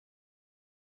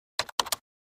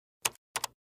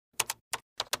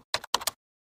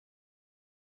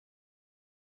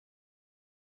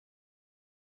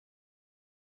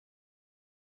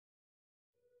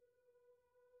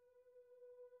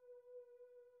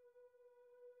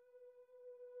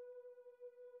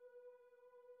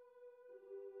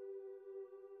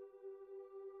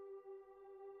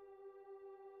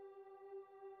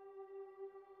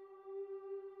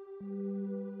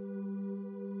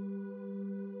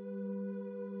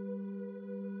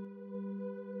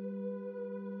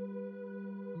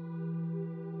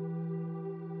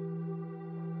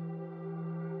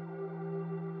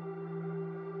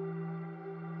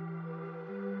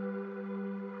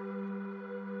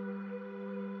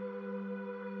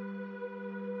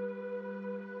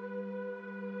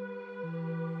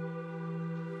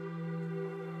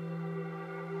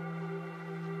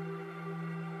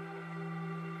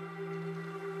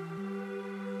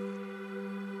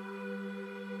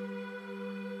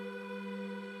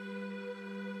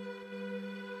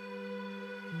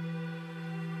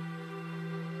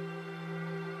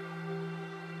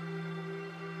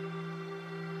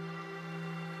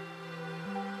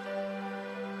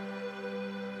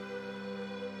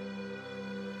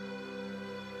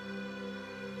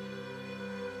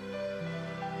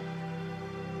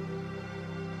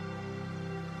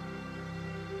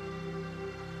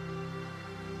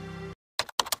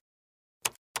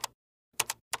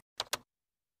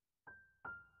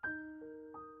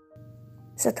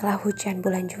Setelah Hujan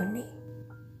Bulan Juni.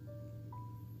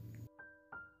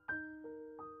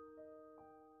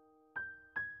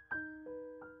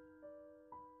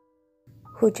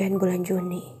 Hujan bulan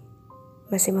Juni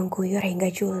masih mengguyur hingga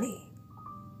Juli.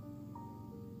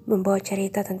 Membawa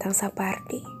cerita tentang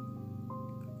Sapardi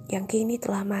yang kini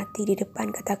telah mati di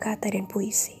depan kata-kata dan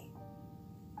puisi.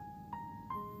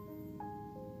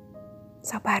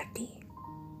 Sapardi,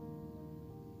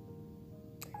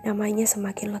 namanya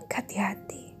semakin lekat di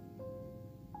hati.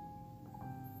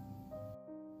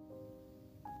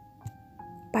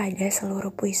 Pada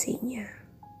seluruh puisinya,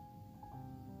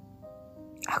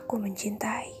 aku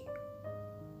mencintai.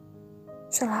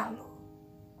 Selalu.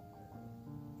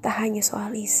 Tak hanya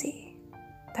soal isi,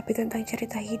 tapi tentang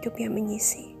cerita hidup yang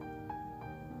menyisi.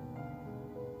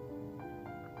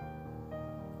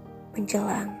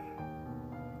 Menjelang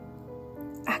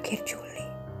akhir Juli.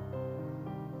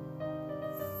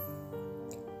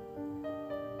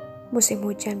 Musim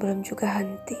hujan belum juga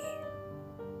henti.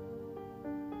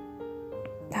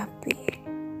 Tapi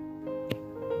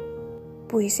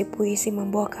puisi-puisi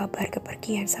membawa kabar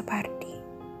kepergian Sapardi.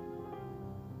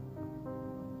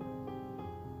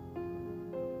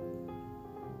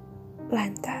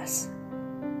 Lantas,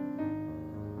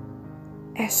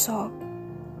 esok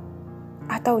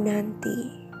atau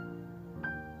nanti,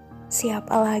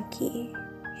 siapa lagi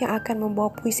yang akan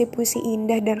membawa puisi-puisi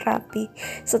indah dan rapi,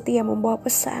 setia membawa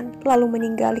pesan, lalu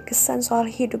meninggali kesan soal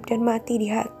hidup dan mati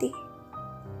di hati?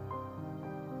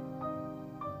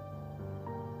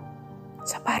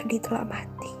 Sapardi telah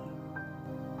mati.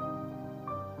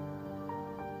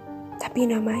 Tapi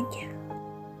namanya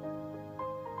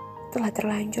telah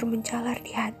terlanjur menjalar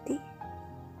di hati.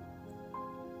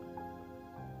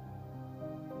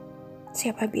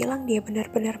 Siapa bilang dia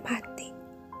benar-benar mati?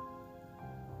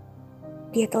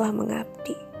 Dia telah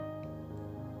mengabdi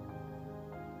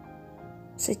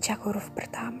sejak huruf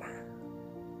pertama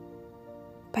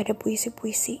pada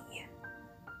puisi-puisinya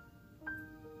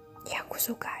yang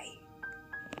kusukai.